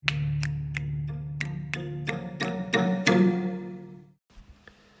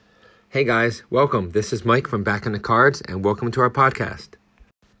Hey guys, welcome. This is Mike from Back on the Cards, and welcome to our podcast.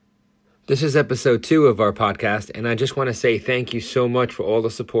 This is episode 2 of our podcast, and I just want to say thank you so much for all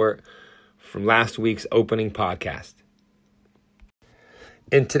the support from last week's opening podcast.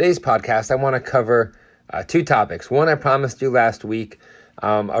 In today's podcast, I want to cover 2 topics. One, I promised you last week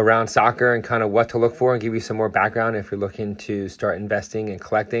around soccer and kind of what to look for and give you some more background if you're looking to start investing and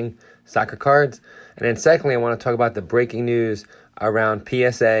collecting soccer cards. And then secondly, I want to talk about the breaking news around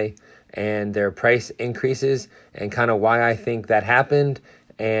PSA and their price increases and kind of why I think that happened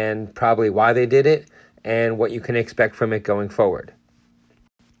and probably why they did it and what you can expect from it going forward.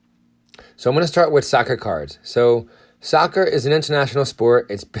 So I'm going to start with soccer cards. So soccer is an international sport.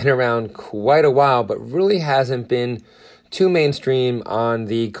 It's been around quite a while, but really hasn't been too mainstream on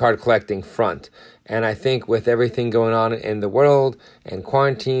the card collecting front. And I think with everything going on in the world and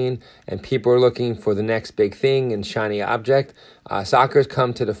quarantine and people are looking for the next big thing and shiny object, soccer's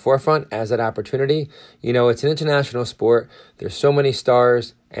come to the forefront as that opportunity. You know, it's an international sport. There's so many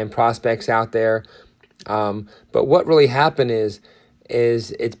stars and prospects out there. But what really happened is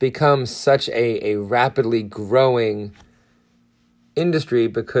it's become such a rapidly growing industry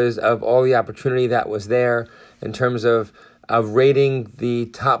because of all the opportunity that was there in terms of rating the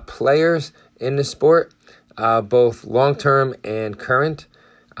top players in the sport, both long-term and current.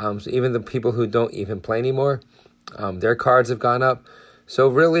 So even the people who don't even play anymore, their cards have gone up. So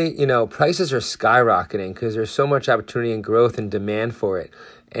really, you know, prices are skyrocketing because there's so much opportunity and growth and demand for it.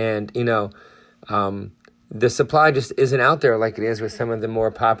 And, you know, the supply just isn't out there like it is with some of the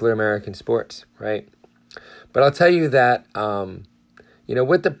more popular American sports, right? But I'll tell you that, you know,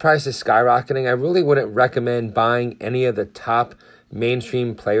 with the prices skyrocketing, I really wouldn't recommend buying any of the top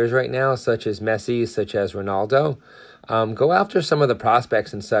mainstream players right now, such as Messi, such as Ronaldo. Go after some of the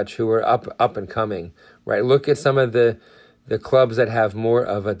prospects and such who are up and coming, right? Look at some of the clubs that have more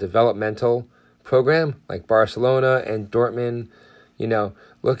of a developmental program, like Barcelona and Dortmund. You know,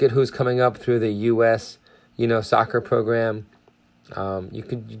 look at who's coming up through the U.S., you know, soccer program. You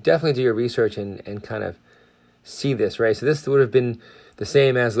could definitely do your research and kind of see this, right? So this would have been the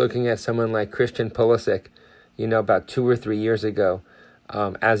same as looking at someone like Christian Pulisic, you know, about 2 or 3 years ago,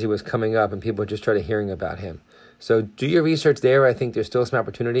 as he was coming up and people just started hearing about him. So do your research there. I think there's still some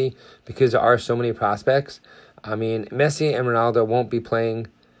opportunity because there are so many prospects. I mean, Messi and Ronaldo won't be playing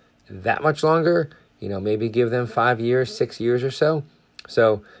that much longer. You know, maybe give them 5 years, 6 years or so.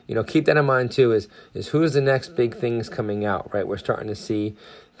 So, you know, keep that in mind too, is who's the next big things coming out, right? We're starting to see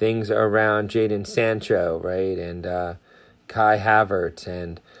things around Jadon Sancho, right? And Kai Havertz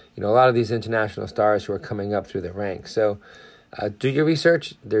and, you know, a lot of these international stars who are coming up through the ranks. So do your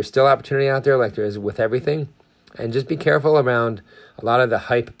research. There's still opportunity out there like there is with everything. And just be careful around a lot of the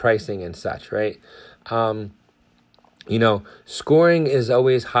hype pricing and such, right? You know, scoring is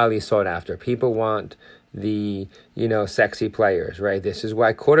always highly sought after. People want the, you know, sexy players, right? This is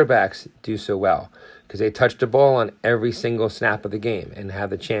why quarterbacks do so well, because they touch the ball on every single snap of the game and have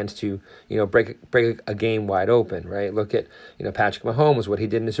the chance to, you know, break a game wide open, right? Look at, you know, Patrick Mahomes, what he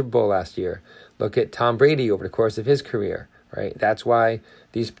did in the Super Bowl last year. Look at Tom Brady over the course of his career, right? That's why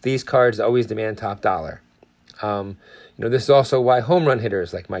these cards always demand top dollar. You know, this is also why home run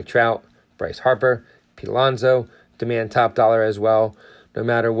hitters like Mike Trout, Bryce Harper, Pete Alonso demand top dollar as well, no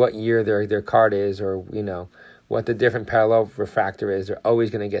matter what year their card is or, you know, what the different parallel refractor is. They're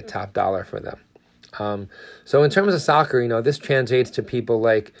always going to get top dollar for them. So in terms of soccer, you know, this translates to people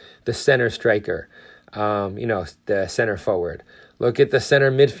like the center striker, you know, the center forward. Look at the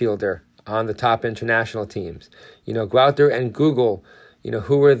center midfielder on the top international teams. You know, go out there and Google, you know,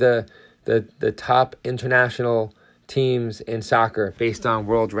 who are the top international teams in soccer based on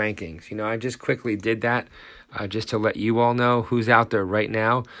world rankings. You know, I just quickly did that just to let you all know who's out there right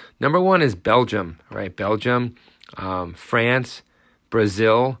now. Number 1 is Belgium, right? Belgium, France,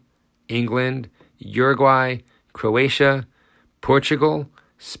 Brazil, England, Uruguay, Croatia, Portugal,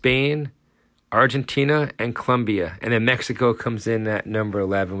 Spain, Argentina, and Colombia. And then Mexico comes in at number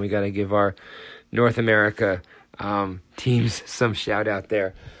 11. We got to give our North America teams some shout out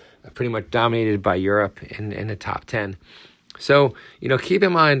there. Pretty much dominated by Europe in the top 10. So, you know, keep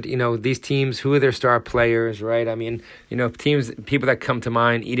in mind, you know, these teams, who are their star players, right? I mean, you know, people that come to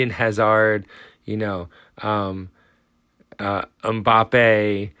mind, Eden Hazard, you know,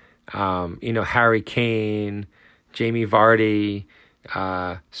 Mbappe, you know, Harry Kane, Jamie Vardy,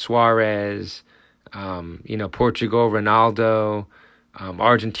 Suarez, you know, Portugal, Ronaldo,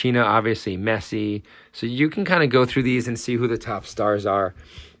 Argentina, obviously Messi. So you can kind of go through these and see who the top stars are.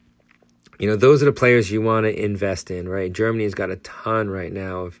 You know, those are the players you want to invest in, right? Germany's got a ton right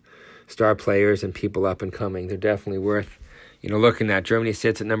now of star players and people up and coming. They're definitely worth, looking at Germany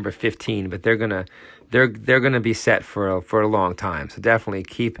sits at number 15, but they're gonna be set for a long time. So definitely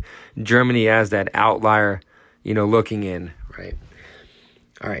keep Germany as that outlier, looking in, right?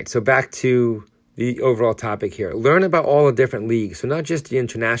 All right, so back to the overall topic here. Learn about all the different leagues. So not just the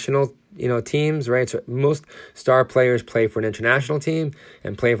international, teams, right? So most star players play for an international team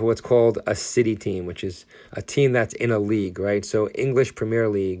and play for what's called a city team, which is a team that's in a league, right? So English Premier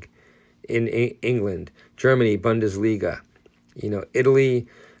League in England, Germany, Bundesliga, Italy,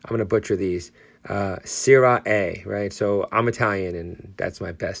 I'm going to butcher these, Serie A, right? So I'm Italian and that's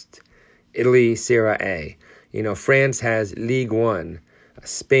my best. Italy, Serie A. France has Ligue 1.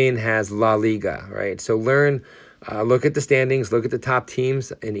 Spain has La Liga, right? So look at the standings, look at the top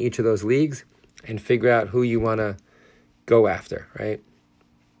teams in each of those leagues, and figure out who you want to go after, right?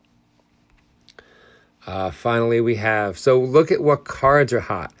 Finally, look at what cards are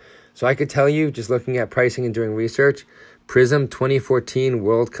hot. So I could tell you, just looking at pricing and doing research, Prism 2014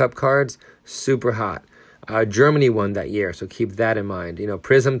 World Cup cards, super hot. Germany won that year, so keep that in mind.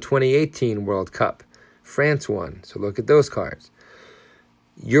 Prism 2018 World Cup, France won, so look at those cards.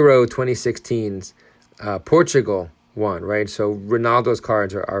 Euro 2016's Portugal won, right? So Ronaldo's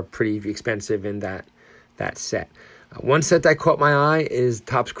cards are pretty expensive in that set. One set that caught my eye is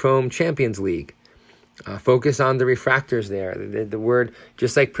Topps Chrome Champions League. Focus on the refractors there. The word,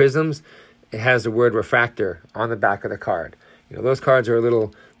 just like Prisms, it has the word refractor on the back of the card. Those cards are a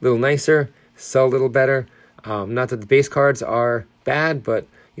little nicer, sell a little better. Not that the base cards are bad, but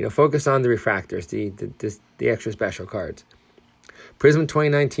focus on the refractors, the extra special cards. Prism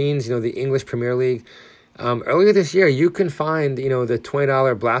 2019's, the English Premier League. Earlier this year, you can find, the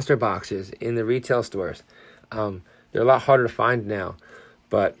 $20 blaster boxes in the retail stores. They're a lot harder to find now,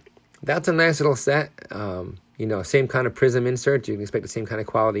 but that's a nice little set. Same kind of Prism inserts. You can expect the same kind of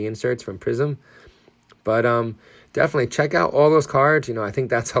quality inserts from Prism. But definitely check out all those cards. I think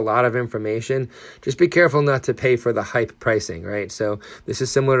that's a lot of information. Just be careful not to pay for the hype pricing, right? So this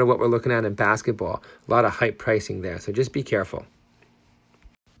is similar to what we're looking at in basketball. A lot of hype pricing there. So just be careful.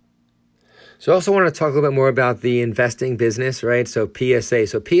 So I also want to talk a little bit more about the investing business, right? So PSA.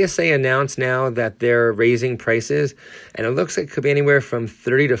 So PSA announced now that they're raising prices, and it looks like it could be anywhere from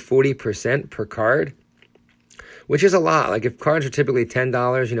 30 to 40% per card, which is a lot. Like if cards are typically $10,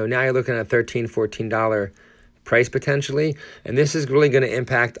 now you're looking at $13, $14 price potentially. And this is really going to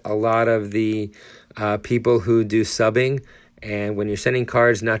impact a lot of the people who do subbing. And when you're sending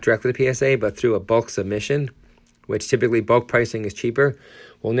cards not directly to PSA, but through a bulk submission, which typically bulk pricing is cheaper.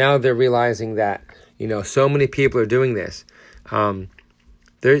 Well, now they're realizing that, so many people are doing this.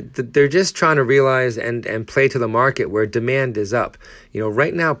 They're just trying to realize and play to the market where demand is up.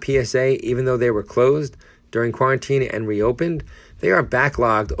 Right now, PSA, even though they were closed during quarantine and reopened, they are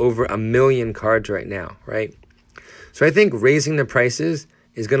backlogged over 1 million cards right now, right? So I think raising the prices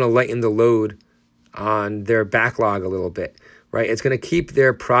is going to lighten the load on their backlog a little bit, right? It's going to keep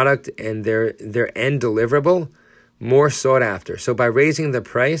their product and their end deliverable more sought after. So by raising the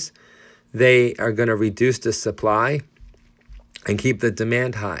price, they are going to reduce the supply and keep the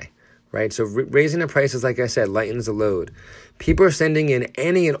demand high, right? So raising the prices, like I said, lightens the load. People are sending in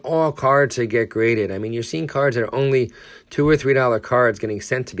any and all cards to get graded. I mean, you're seeing cards that are only $2 or $3 cards getting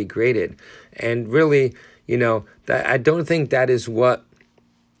sent to be graded. And really, that I don't think that is what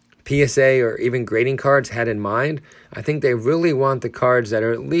PSA or even grading cards had in mind. I think they really want the cards that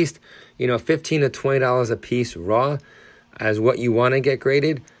are at least, $15 to $20 a piece raw as what you want to get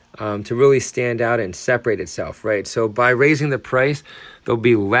graded to really stand out and separate itself, right? So by raising the price, there'll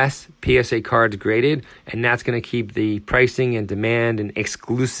be less PSA cards graded, and that's going to keep the pricing and demand and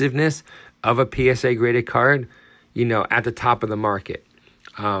exclusiveness of a PSA graded card, at the top of the market.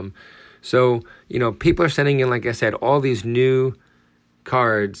 So people are sending in, like I said, all these new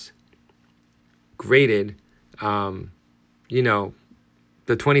cards graded,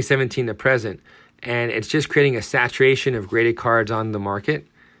 the 2017 to present, and it's just creating a saturation of graded cards on the market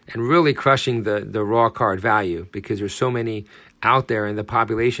and really crushing the raw card value because there's so many out there and the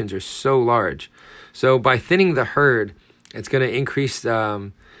populations are so large. So by thinning the herd, it's going to increase,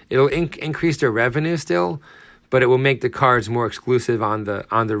 increase their revenue still, but it will make the cards more exclusive on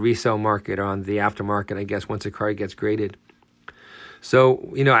the resale market or on the aftermarket, I guess, once a card gets graded.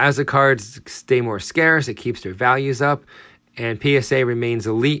 So, as the cards stay more scarce, it keeps their values up, and PSA remains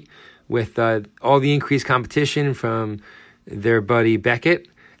elite with all the increased competition from their buddy Beckett,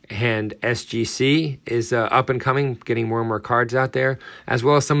 and SGC is up and coming, getting more and more cards out there, as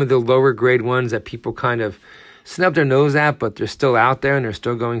well as some of the lower grade ones that people kind of snub their nose at, but they're still out there and they're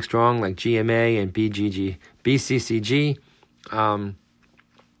still going strong, like GMA and BCCG.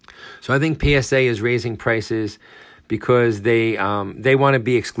 So I think PSA is raising prices because they want to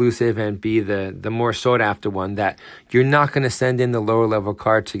be exclusive and be the more sought after one, that you're not going to send in the lower level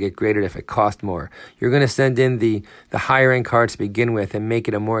card to get graded if it costs more. You're going to send in the higher end cards to begin with and make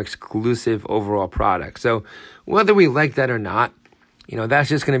it a more exclusive overall product. So whether we like that or not, that's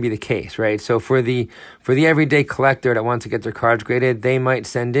just going to be the case, right? So for the everyday collector that wants to get their cards graded, they might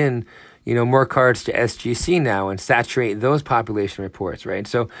send in more cards to SGC now and saturate those population reports, right?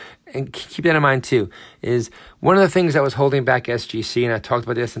 So, and keep that in mind too, is one of the things that was holding back SGC, and I talked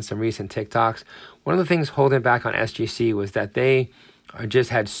about this in some recent TikToks, one of the things holding back on SGC was that they just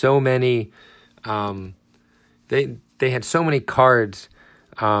had so many, they had so many cards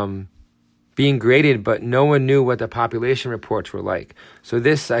being graded, but no one knew what the population reports were like. So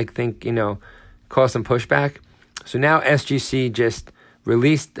this, I think, caused some pushback. So now SGC just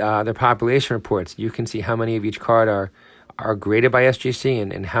released their population reports. You can see how many of each card are graded by SGC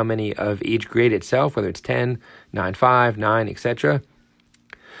and how many of each grade itself, whether it's 10, 9.5, 9, etc.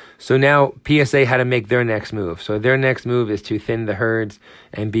 So now PSA had to make their next move. So their next move is to thin the herds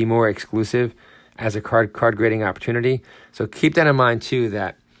and be more exclusive as a card grading opportunity. So keep that in mind too,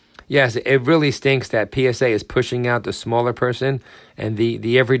 that yes, it really stinks that PSA is pushing out the smaller person and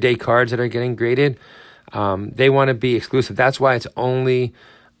the everyday cards that are getting graded. They want to be exclusive. That's why it's only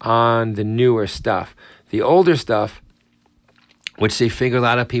on the newer stuff. The older stuff, which they figure a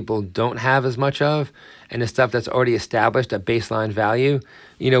lot of people don't have as much of, and the stuff that's already established at baseline value,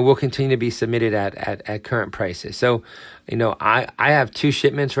 will continue to be submitted at current prices. So, I have 2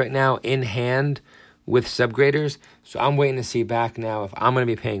 shipments right now in hand with subgraders. So I'm waiting to see back now if I'm going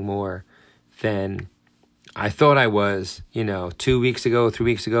to be paying more than I thought I was, 2 weeks ago, 3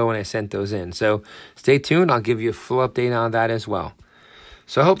 weeks ago when I sent those in. So stay tuned. I'll give you a full update on that as well.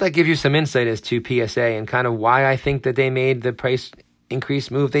 So I hope that gives you some insight as to PSA and kind of why I think that they made the price increase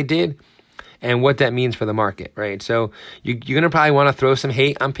move they did and what that means for the market, right? So you're going to probably want to throw some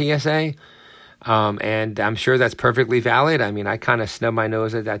hate on PSA. And I'm sure that's perfectly valid. I mean, I kind of snubbed my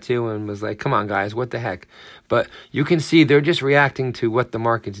nose at that too and was like, come on, guys, what the heck? But you can see they're just reacting to what the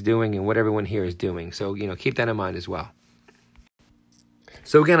market's doing and what everyone here is doing. So, keep that in mind as well.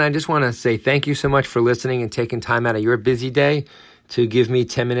 So again, I just want to say thank you so much for listening and taking time out of your busy day to give me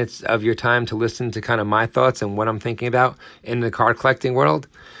 10 minutes of your time to listen to kind of my thoughts and what I'm thinking about in the card collecting world.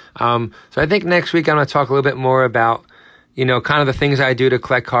 So I think next week I'm going to talk a little bit more about, kind of the things I do to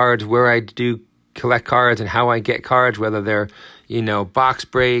collect cards, where I do collect cards and how I get cards, whether they're, box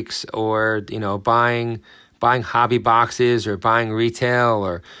breaks or, buying hobby boxes or buying retail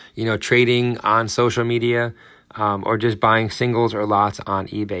or, trading on social media, or just buying singles or lots on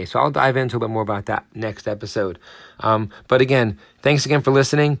eBay. So I'll dive into a bit more about that next episode. But again, thanks again for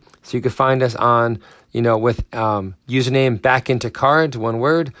listening. So you can find us on, with username Back Into Cards, one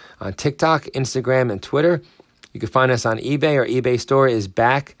word, on TikTok, Instagram, and Twitter. You can find us on eBay. Our eBay store is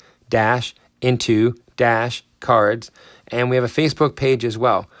back-into-cards. And we have a Facebook page as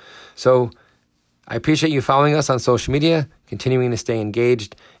well. So I appreciate you following us on social media, continuing to stay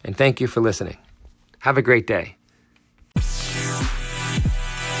engaged, and thank you for listening. Have a great day.